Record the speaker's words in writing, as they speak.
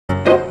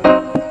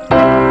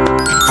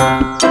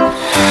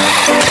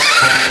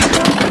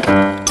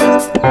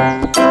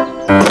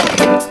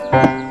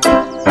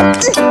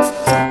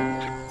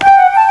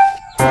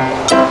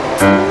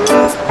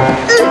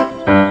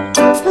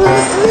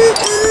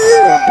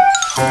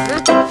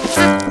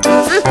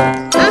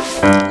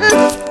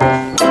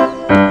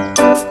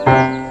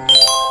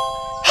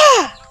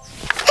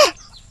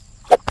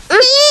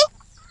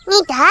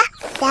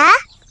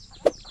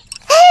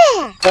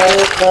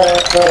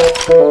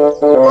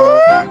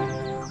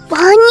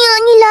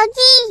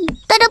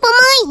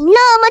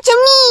Lah macam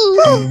ni.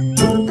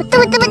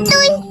 Betul.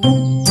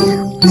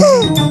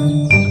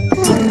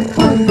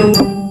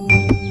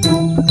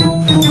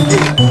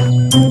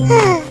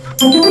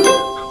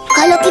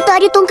 Kalau kita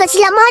ada tongkat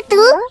silap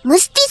mata,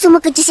 mesti semua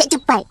kerja siap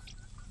cepat.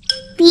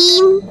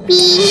 Pim,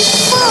 pim,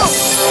 pop.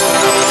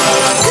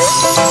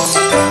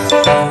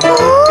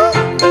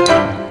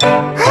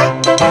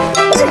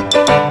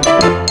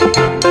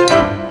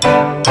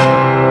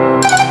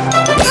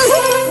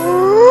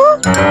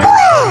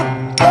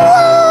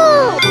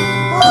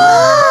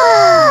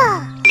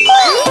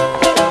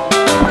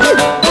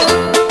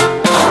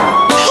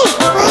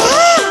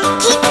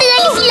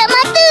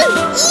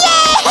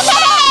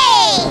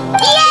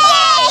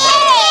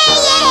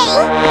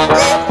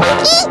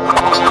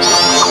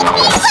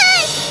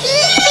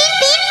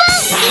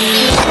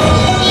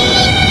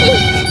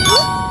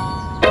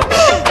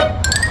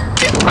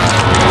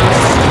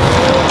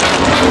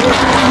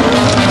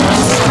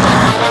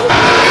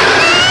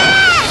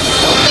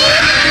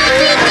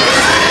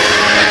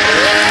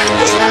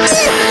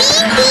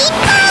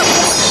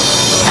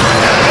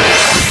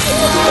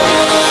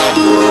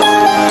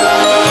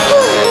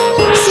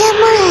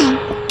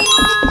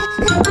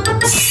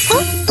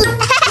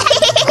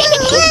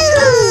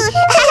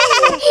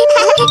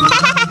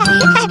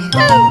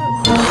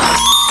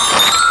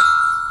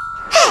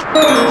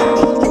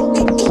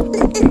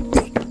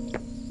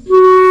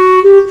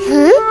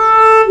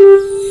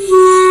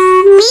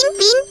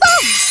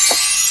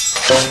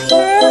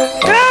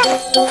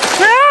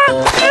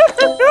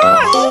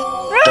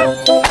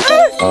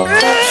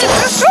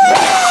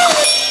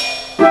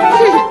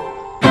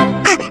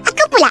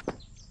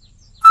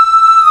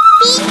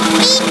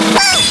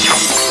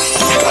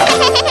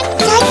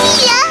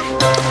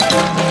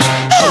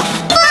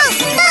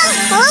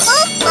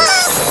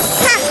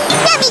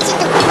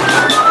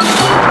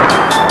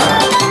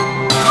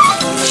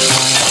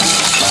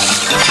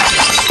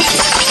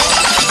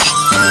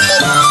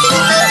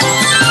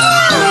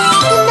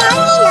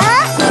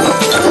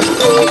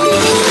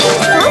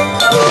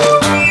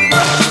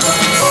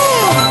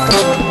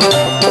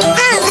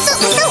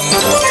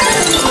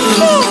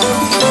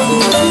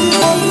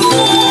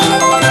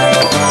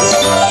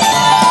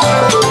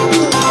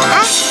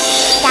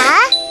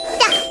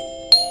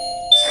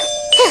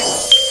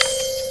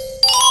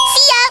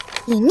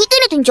 Ini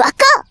kena tunjuk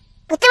akak.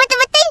 Betul.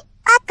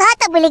 Akak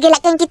tak boleh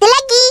gelakkan kita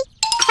lagi.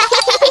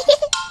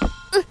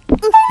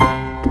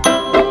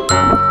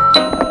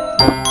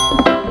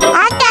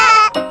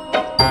 Akak.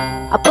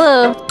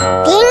 Apa?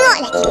 Tengoklah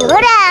kita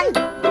orang.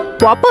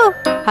 Buat apa?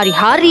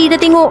 Hari-hari dah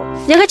tengok.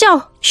 Jangan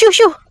kacau.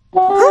 Syuh.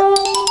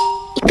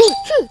 Ipin.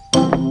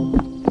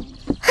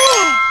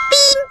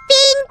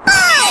 Pin,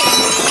 pau.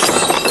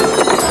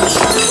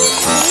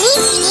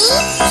 Sini.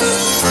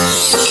 Pin,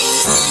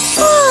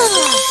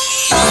 pau.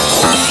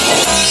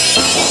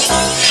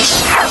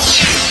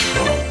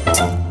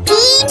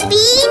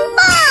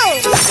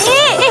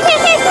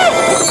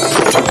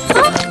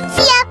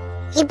 Siap.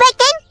 Hebat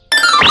kan?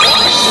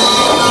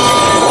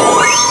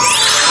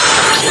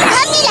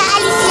 Kamilah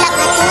ahli silap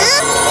mata,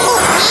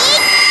 Upin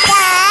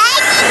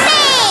dan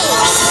Ipin.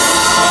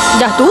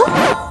 Dah tu?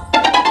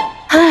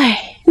 Hai,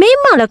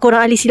 memanglah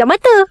korang ahli silap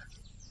mata.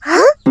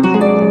 Hah?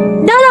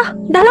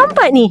 Dah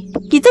lambat ni.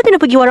 Kita kena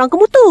pergi warang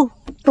kemutu.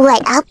 Buat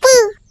apa?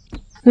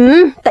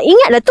 Tak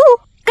ingatlah tu.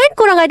 Kan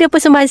korang ada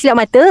persembahan silap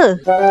mata.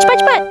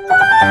 Cepat.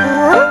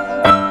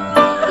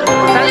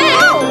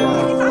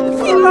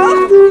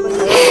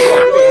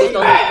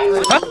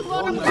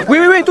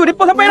 Wait, tu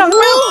depa sampai dah.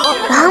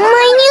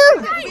 Ramainya.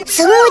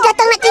 Semua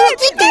datang nak tengok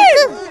kita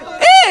ke?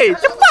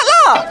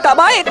 Cepatlah. Tak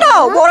baik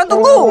tau buat orang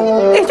tunggu.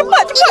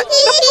 Cepat.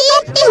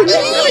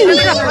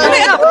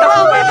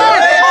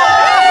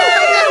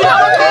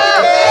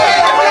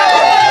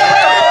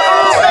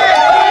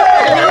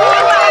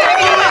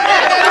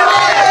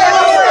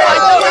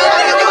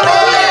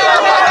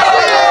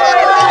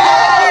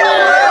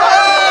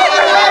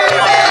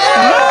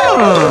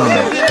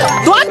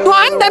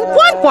 Tuan-tuan dan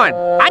puan-puan,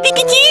 adik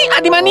kecil,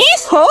 adik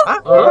manis.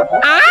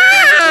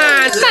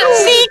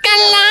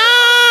 Saksikanlah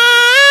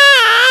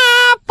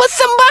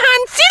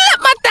persembahan silap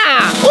mata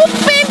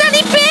Upin dan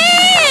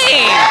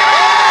Ipin.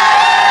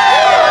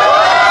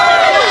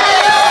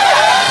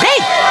 Hei,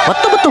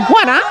 betul-betul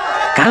buat ah.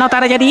 Kalau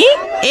tak ada jadi,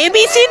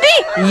 ABCD,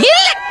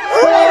 yelek.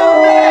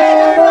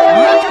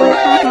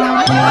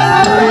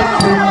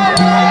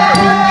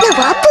 Nak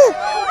buat apa?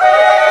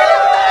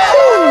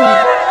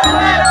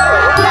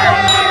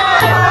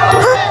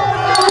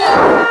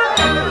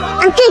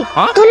 Uncle,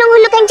 tolong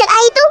hulurkan jak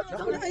air tu.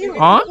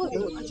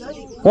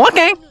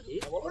 Okey.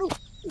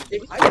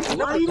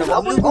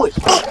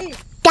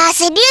 Dah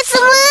sedia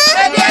semua?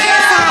 1, 2,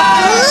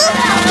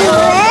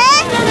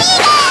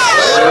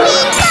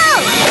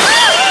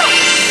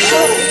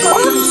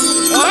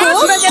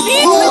 3. Sudah jadi.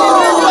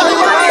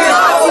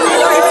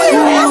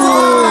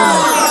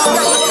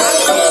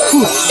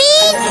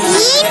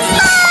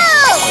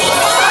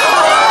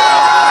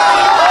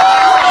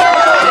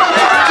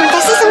 Terima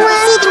kasih semua.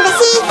 Terima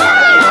kasih.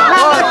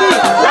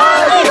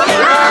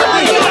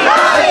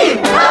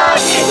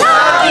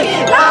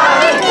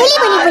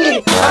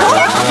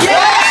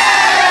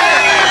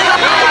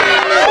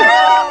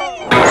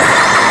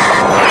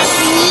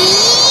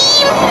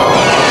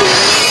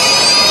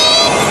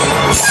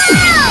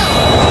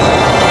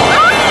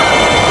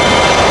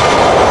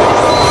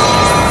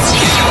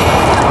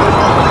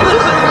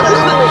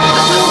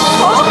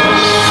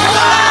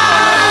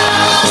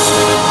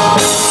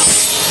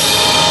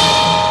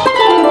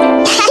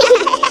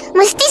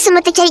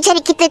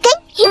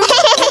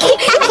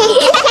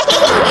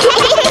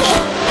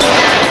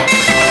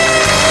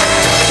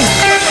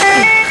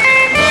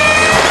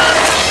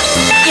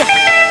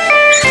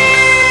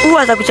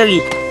 Puas aku cari.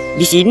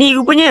 Di sini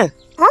rupanya.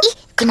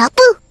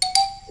 Kenapa?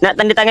 Nak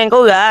tanda tangan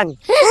korang.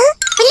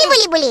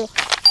 Boleh.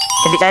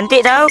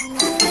 Cantik-cantik tau.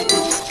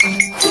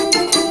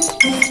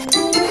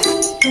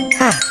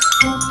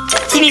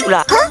 Sini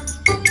pula.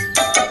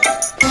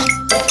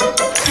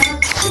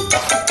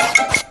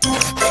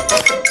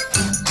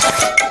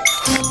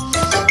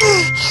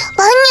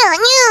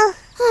 Banyaknya.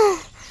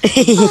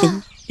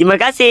 Terima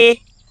kasih.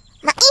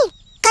 Mai,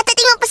 kata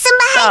tengok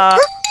persembahan. Tak.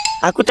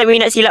 Aku tak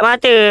minat silap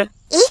mata.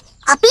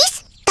 Habis?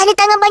 Tanda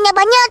tangan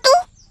banyak-banyak tu?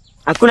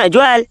 Aku nak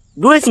jual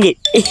RM2.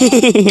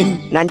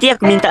 Nanti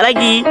aku minta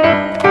lagi.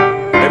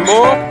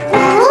 Rembo.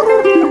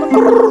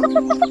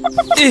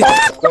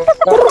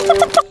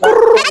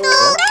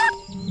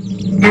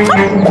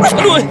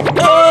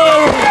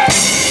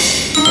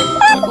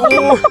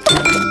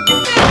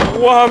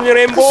 Wah, punya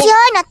Rembo.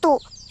 Kesian Atuk.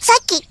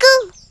 Sakit ke?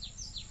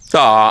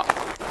 Tak.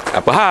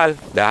 Apa hal?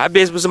 Dah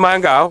habis persembahan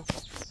kau?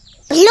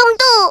 Belum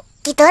tu.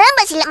 Kita orang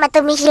bersilap mata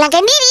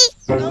menghilangkan diri.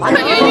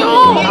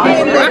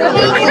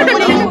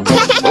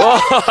 Oh,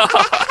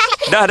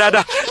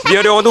 dah.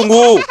 Biar dia orang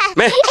tunggu.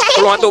 Meh,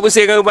 tolong Atuk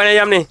bersihkan umpan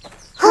ayam ni.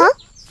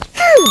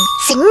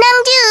 Senang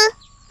je.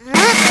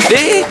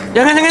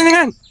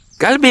 Jangan.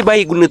 Kau lebih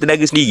baik guna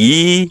tenaga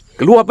sendiri.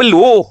 Keluar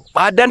peluh.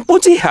 Badan pun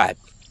sihat.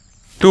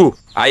 Tu,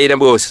 air dan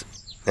berus.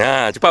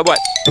 Cepat buat.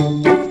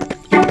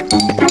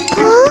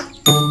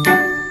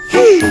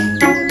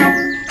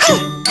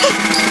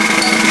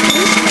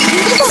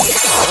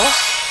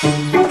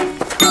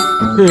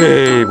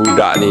 Hei,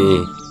 budak ni.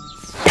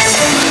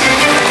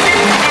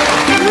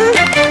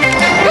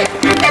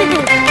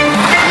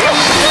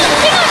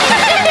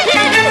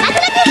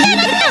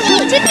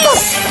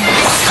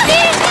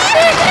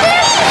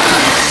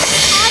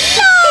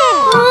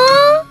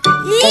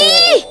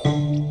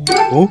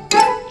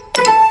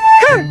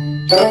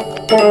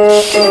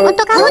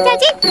 Untuk kamu,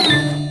 Cacik.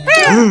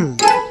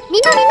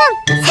 Minum.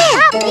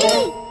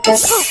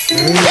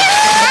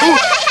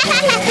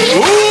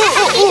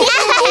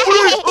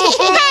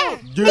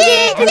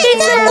 Jadi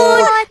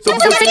semut,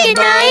 sedikit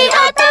naik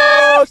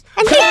atas.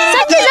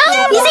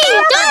 Sajalah, isi.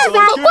 Jangan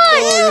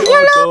berbuat.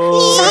 Yalah,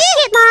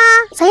 sakit, Ma.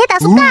 Saya tak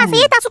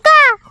suka.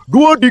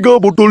 2-3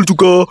 botol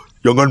juga.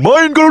 Jangan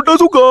main kalau tak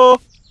suka.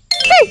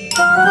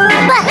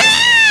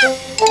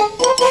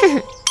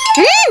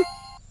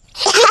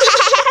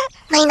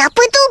 Main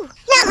apa tu?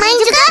 Nak main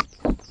juga?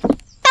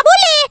 Tak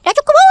boleh. Dah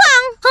cukup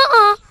orang.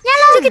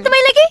 Yalah. Jom kita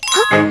main lagi.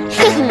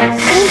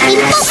 Main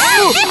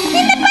pingpong.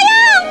 Minta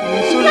payung.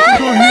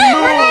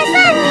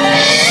 Panasan.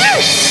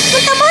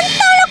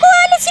 Mentah-mentah lah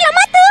korang ada silap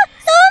mata.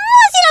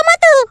 Semua silap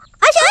mata.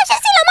 Asyik-asyik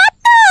silap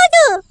mata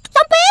je.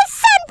 Sampai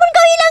esan pun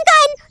kau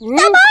hilangkan.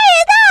 Tak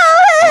baik tau.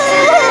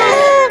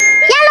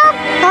 Yalah,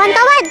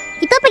 kawan-kawan.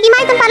 Kita pergi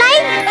main tempat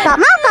lain. Tak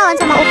mau kawan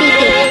sama Upin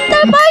Ipin.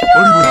 Tak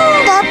payung.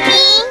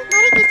 Tapi,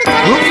 mari kita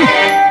cari.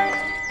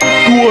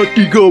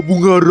 2-3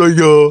 bunga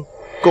raya.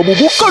 Kamu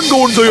bukan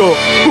kawan saya.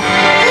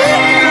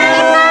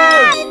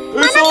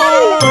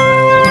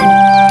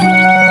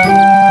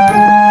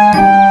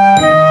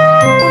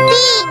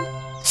 Upin,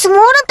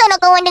 semua orang tak nak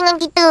kawan dengan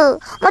kita.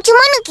 Macam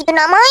mana kita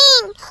nak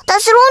main? Tak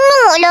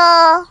seronok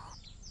lah.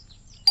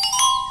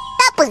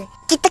 Tak apa,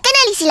 kita kan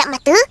ahli silap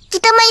mata.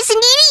 Kita main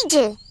sendiri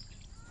je.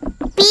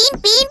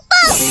 Pin,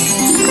 pong.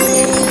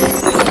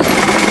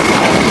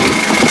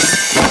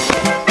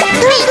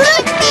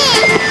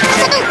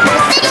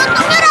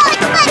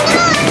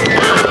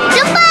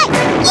 Cepat!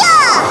 Ya!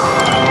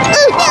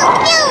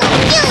 Piu!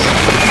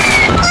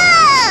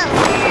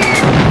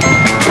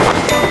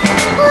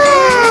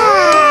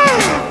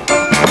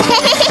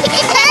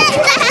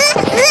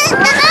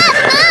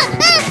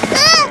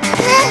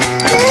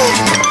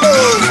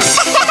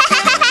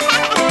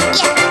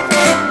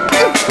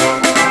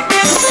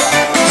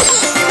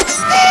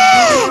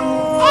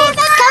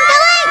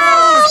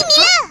 Kawan-kawan,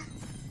 sinilah!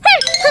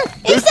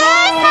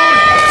 Isan!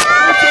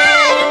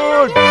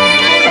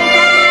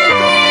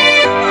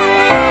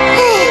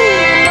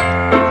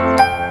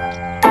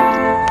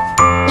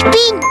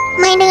 Ipin,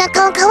 main dengan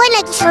kawan-kawan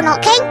lagi seronok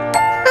kan?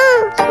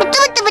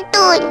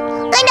 Betul.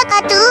 Kan dah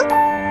kata?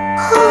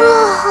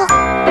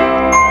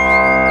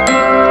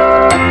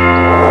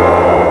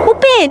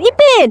 Upin,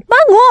 Ipin,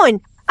 bangun.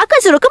 Akan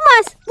suruh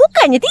kemas,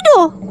 bukannya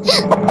tidur.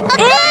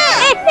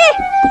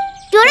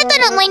 Diorang tak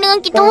nak main dengan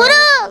kita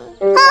orang.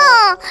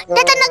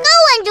 Dah tak nak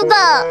kawan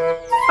juga.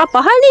 Apa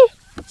hal ni?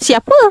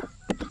 Siapa?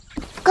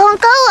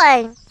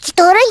 Kawan-kawan,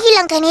 kita orang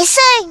hilangkan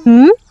Ihsan.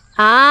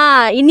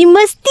 Ini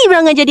mesti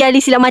berangan jadi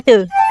ahli silap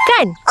mata,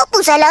 kan? Apa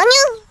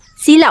salahnya?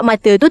 Silap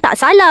mata tu tak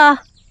salah.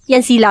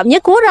 Yang silapnya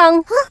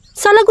korang.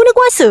 Salah guna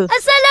kuasa.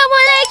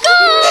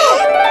 Assalamualaikum.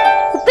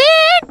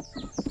 Upin.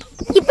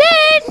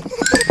 Ipin.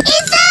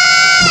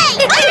 Ihsan!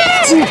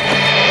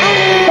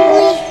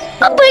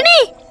 Apa ni?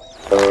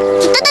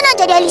 Kita tak nak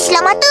jadi ahli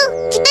silap mata.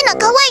 Kita nak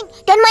kawan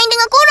dan main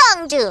dengan korang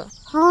je.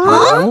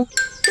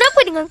 Kenapa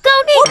dengan kau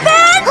ni?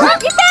 Upin!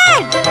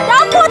 Ipin!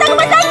 Campur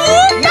tangan saya!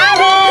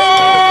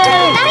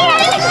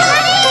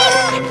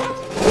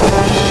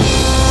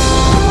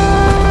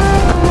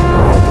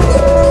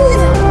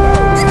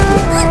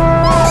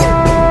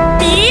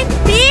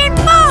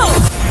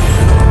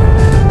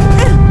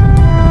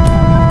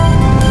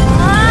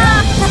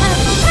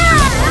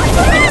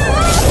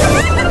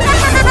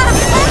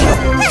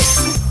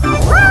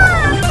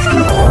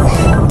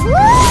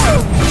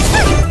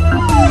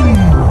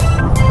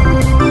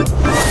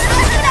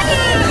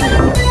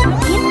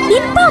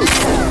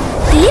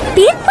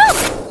 Pin pom.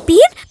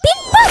 Pin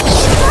pom.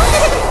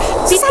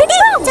 Susanti,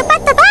 cepat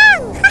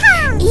terbang.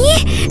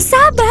 Ih,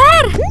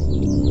 sabar.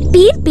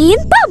 Pin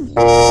pom.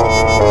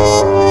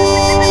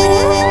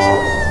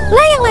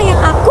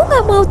 Layang-layang aku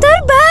nggak mau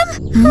terbang.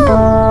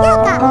 Ya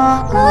kak.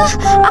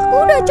 Aku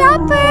udah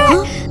capek.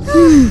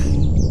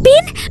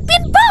 Pin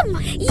pom.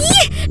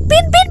 Ih,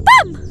 pin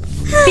pom.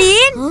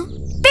 Pin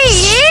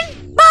pom.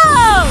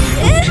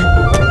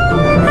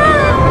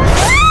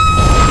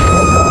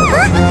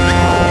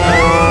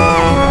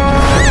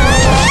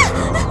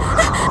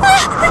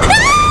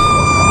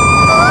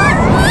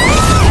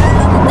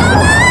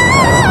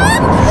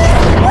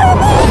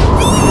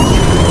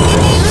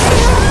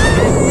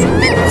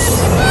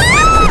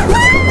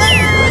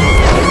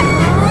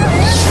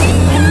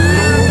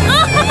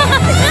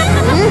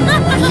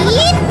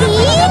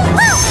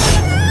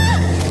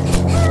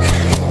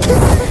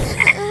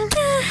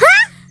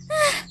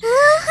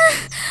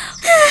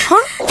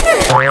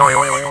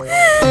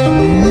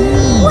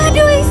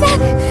 Waduh, Ihsan.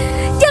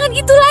 Jangan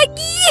gitu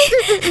lagi.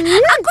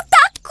 Aku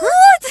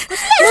takut.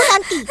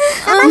 Susanti,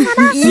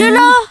 sabar-sabar.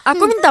 Iyalah,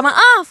 aku minta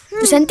maaf.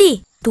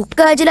 Susanti,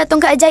 tukar je lah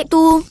tongkat ajaib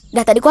tu.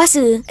 Dah tak ada kuasa.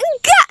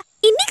 Enggak,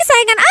 ini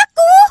kesayangan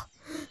aku.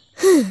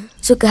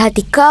 Suka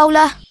hati kau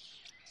lah.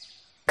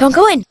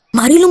 Kawan-kawan,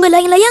 mari lumba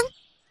layang-layang.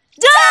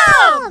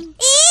 Jom!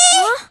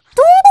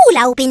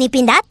 Tunggulah Upin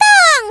Ipin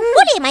datang.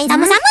 Boleh main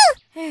sama-sama.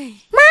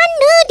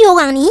 Mana dia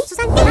orang ni?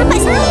 Susanti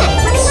lambat sangat.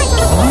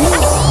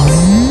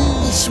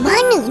 Ish,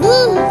 mana ni?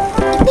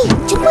 Ipin,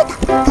 jumpa tak?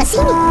 Kat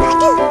sini, tak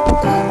ada.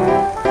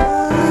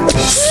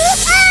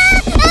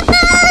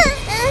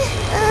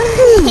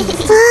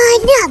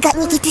 Mana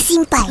agaknya kita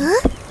simpan?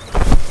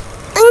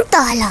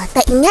 Entahlah,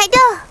 tak ingat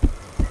dah.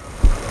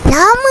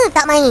 Lama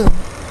tak main.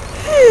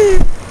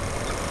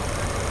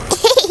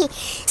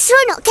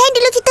 Seronok kan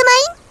dulu kita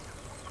main?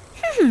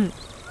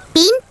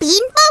 Pin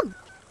pom.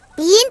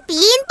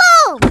 Pin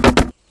pom.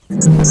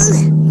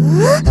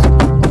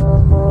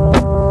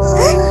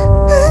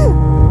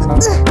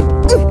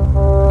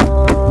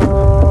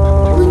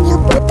 Bunyi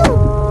apa tu?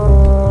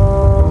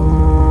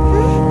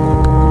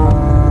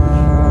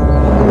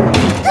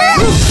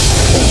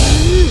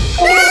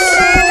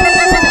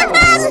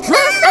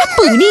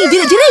 Apa ni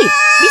jerit-jerit?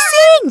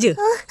 Bising je.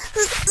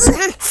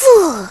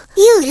 Fuh,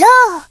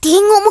 yelah.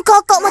 Tengok muka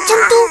akak macam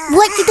tu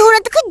buat kita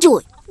orang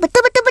terkejut.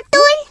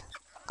 Betul.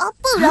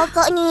 Apalah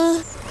akak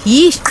ni?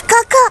 Ish,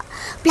 Kakak,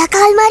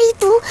 belakang almari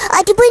tu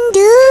ada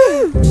benda.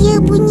 Dia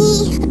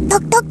bunyi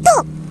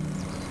tok.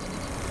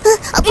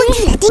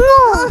 Pergilah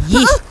tengok.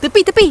 ish,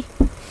 tepi.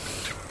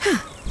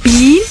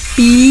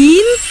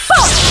 Pin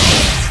pom.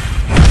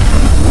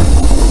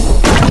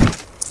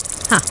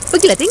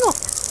 Pergilah tengok.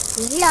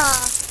 Yelah.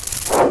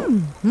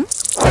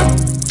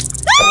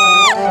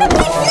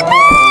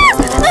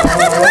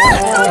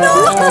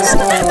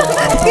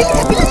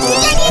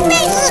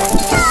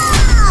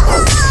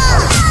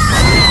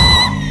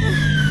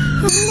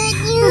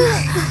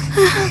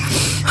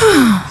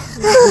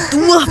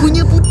 Tuah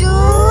punya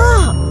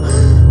budak.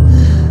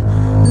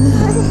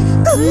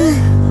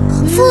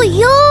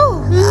 Fuyo,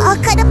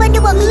 akak dah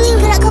pandai buat biji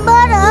gerak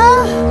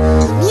kembara.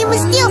 Ini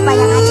mesti apa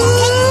yang ajar,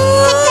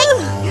 kan?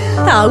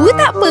 Tahu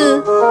tak apa.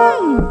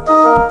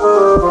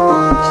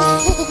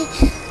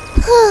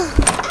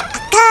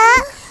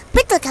 Akak,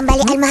 betulkan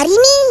balik almari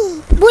ni.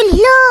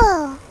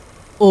 Bolehlah.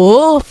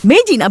 Oh,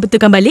 Magic nak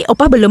betulkan balik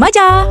Opah belum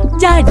ajar.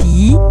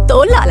 Jadi,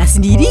 tolaklah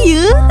sendiri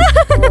ya.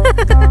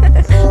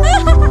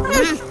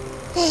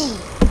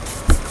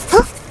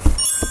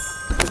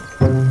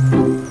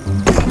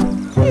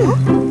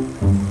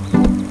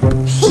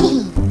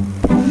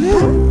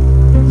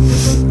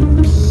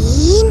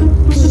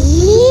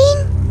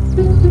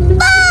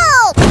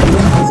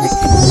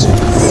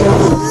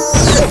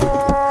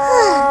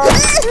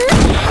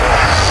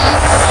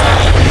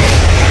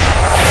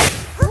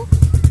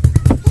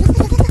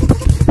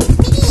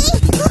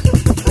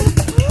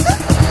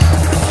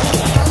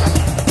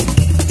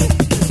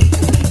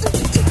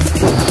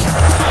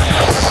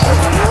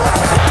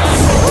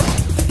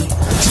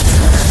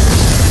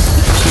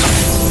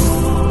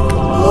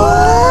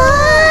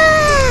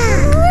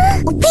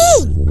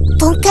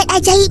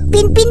 Ajaib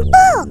pin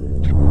pom.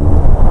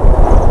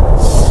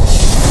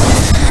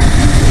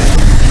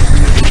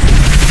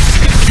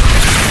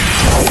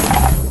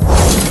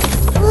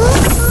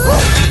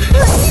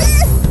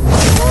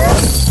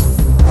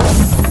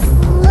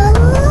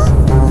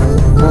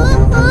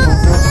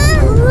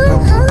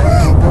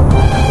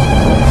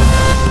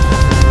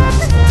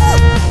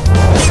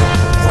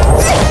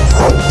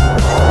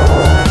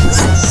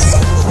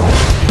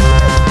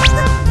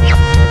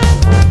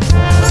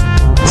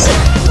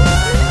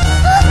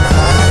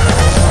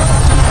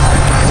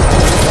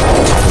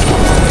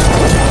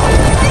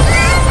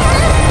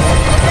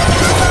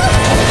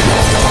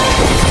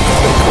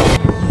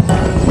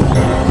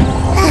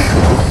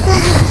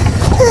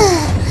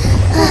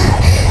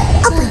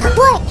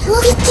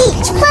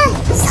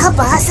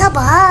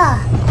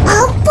 Sabar.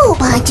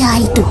 Apa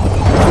ajaib itu?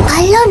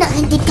 Kalau nak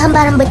hentikan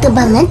barang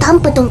berterbangan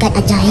tanpa tongkat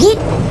ajaib,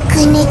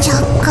 kena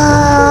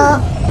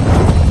cakap...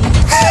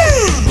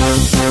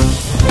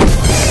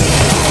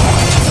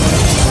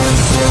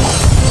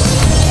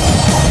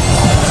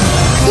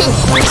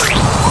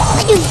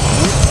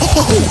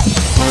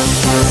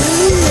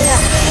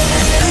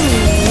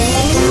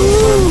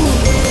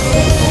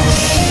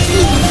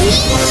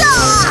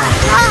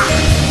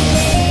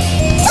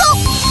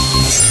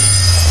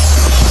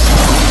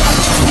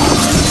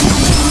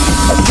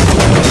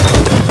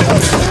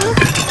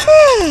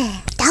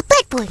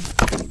 Dapat pun.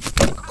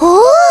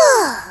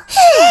 Oh.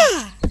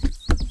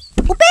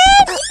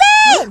 Upin,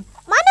 Ipin.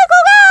 Mana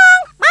korang?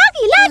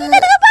 Marilah kita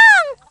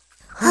terbang.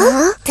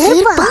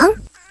 Terbang?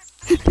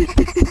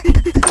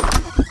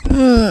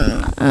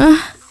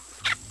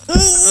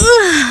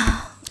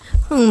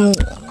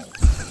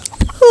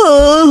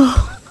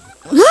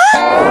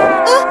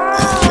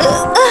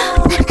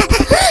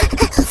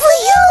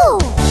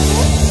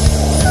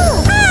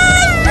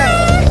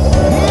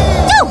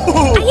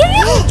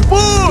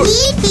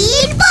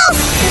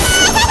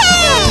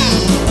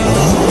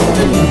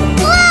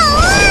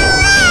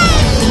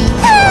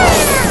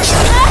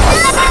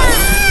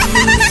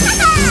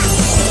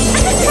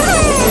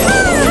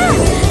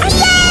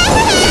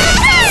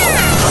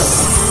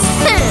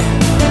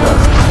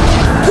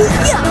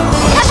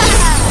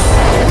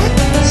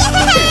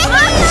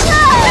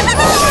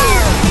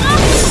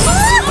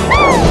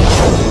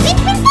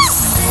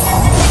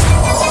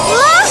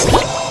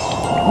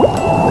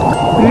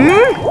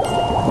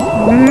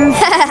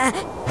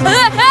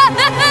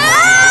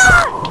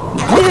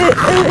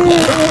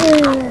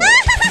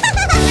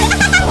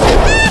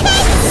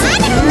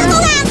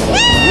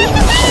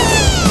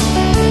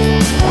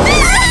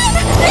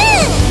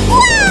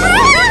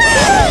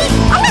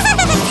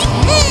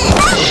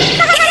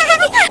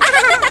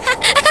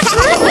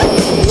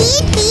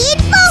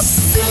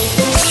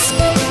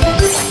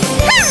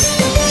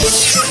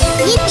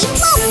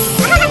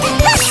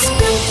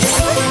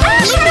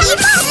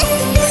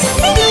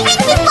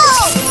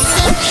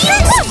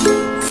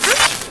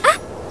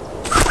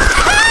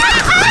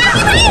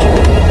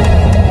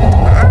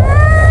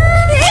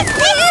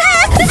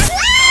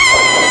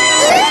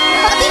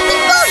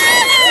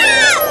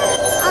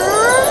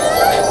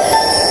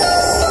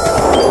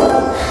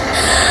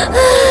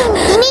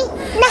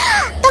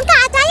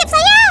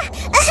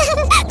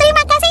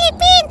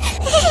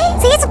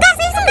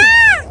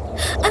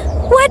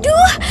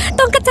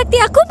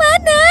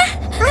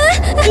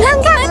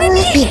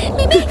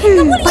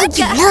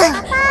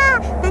 Bagilah.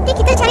 Nanti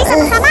kita cari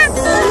sama-sama.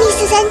 Ini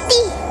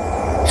Susanti.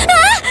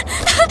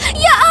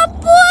 Ya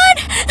ampun.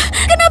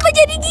 Kenapa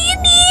jadi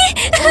gini?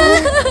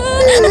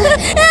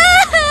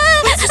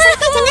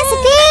 Susanti jangan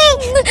sedih.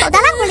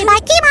 Saudara boleh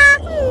bagi, Ma.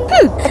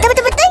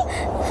 Betul-betul.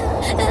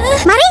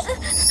 Mari.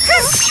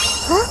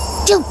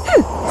 Jom.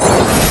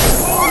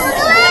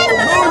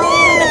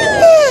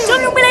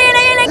 Jangan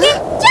berlayar-layar lagi.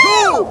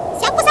 Jom.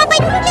 Siapa sampai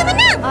dulu dia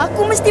menang.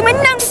 Aku mesti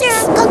menang dia.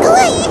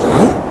 Kawan-kawan.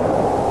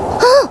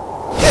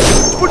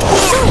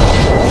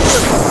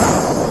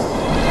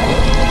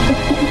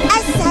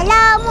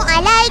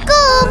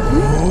 Assalamualaikum.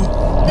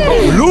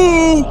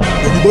 Hello,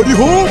 anybody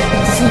home?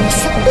 Sini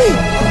sepi.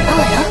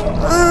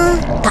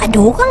 Tak ada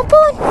orang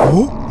pun.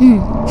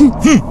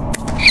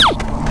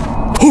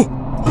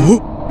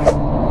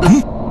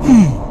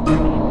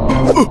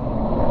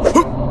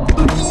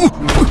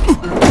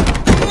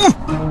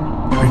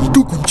 Itu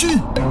kunci.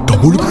 Tak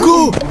boleh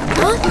buka.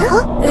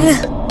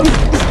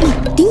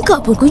 Tingkap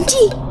pun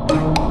kunci.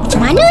 Macam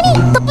mana ni?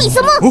 Tepi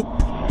semua.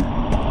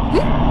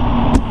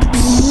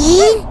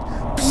 Pin.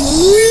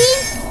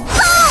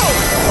 Pow!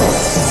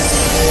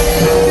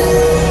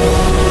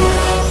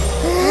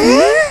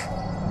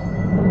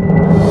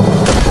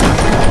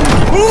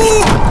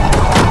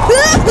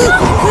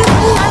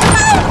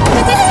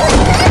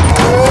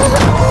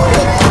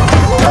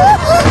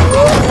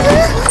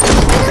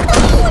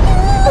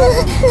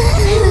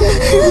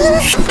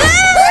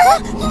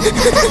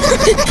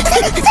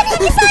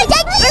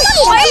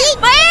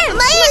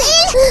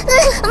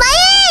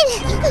 Main!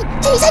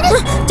 Cari sana.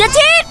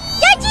 Cacit!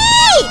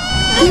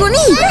 Tengok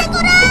ni.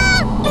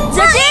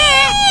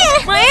 Cacit!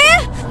 Main!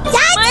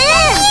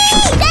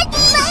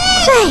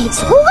 Baik,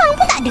 seorang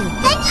pun tak ada.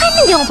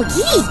 Mana dia orang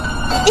pergi?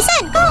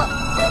 Ihsan, kau...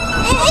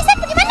 Ihsan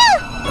pergi mana?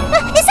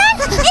 Ihsan!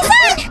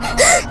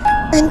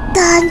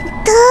 Entah.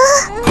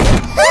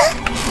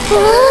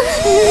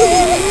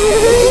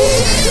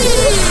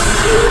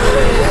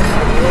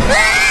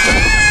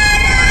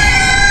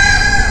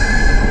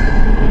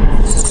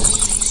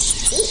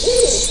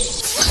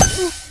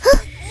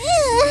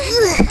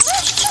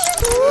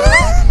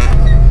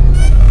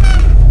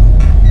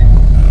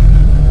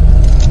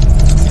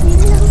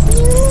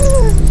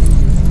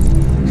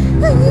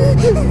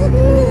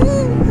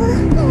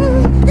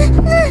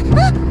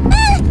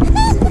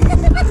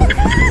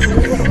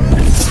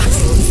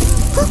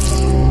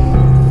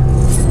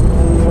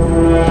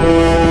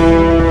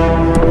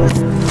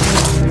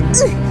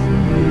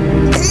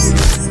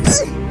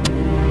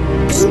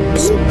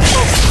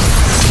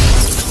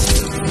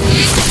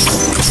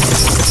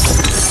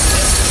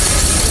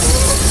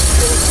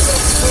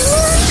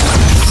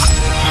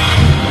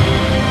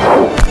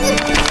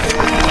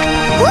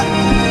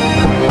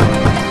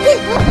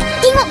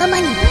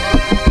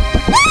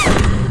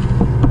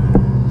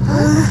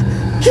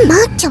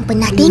 Macam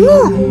pernah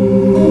tengok.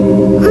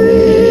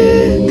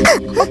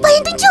 Apa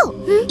yang tunjuk?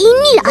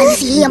 Inilah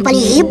Alfi. yang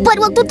paling hebat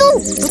waktu tu.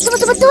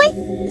 Betul.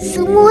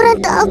 Semua orang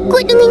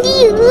takut dengan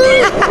dia.